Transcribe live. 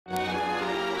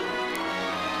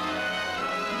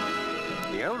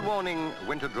The old warning,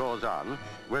 winter draws on,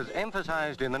 was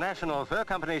emphasized in the National Fur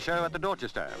Company show at the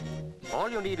Dorchester.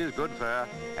 All you need is good fur,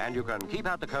 and you can keep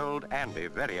out the cold and be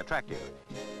very attractive.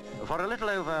 For a little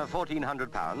over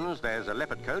 £1,400, there's a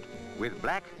leopard coat with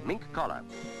black mink collar.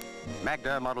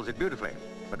 Magda models it beautifully,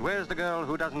 but where's the girl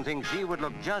who doesn't think she would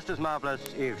look just as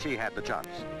marvelous if she had the chance?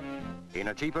 In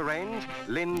a cheaper range,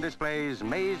 Lynn displays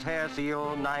maize hair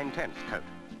seal 9/10 coat.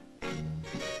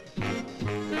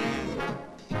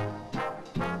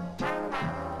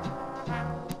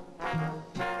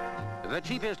 The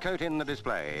cheapest coat in the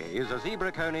display is a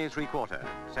zebra Coney 3/4,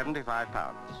 £75.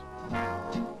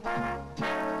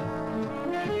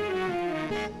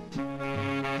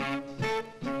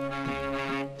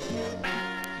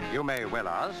 You may well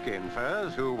ask, in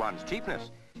furs, who wants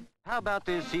cheapness? How about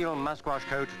this seal musquash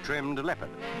coat trimmed leopard?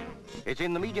 It's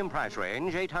in the medium price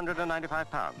range,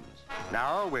 £895.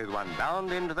 Now, with one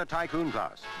bound into the tycoon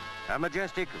class, a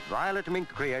majestic violet mink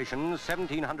creation,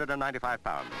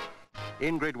 £1,795.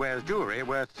 Ingrid wears jewellery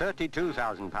worth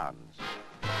 £32,000.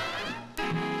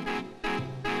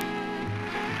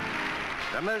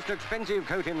 The most expensive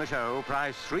coat in the show,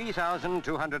 priced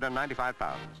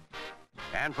 £3,295.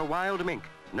 And for wild mink,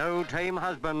 no tame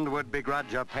husband would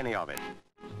begrudge a penny of it.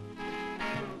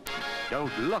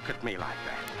 Don't look at me like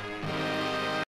that.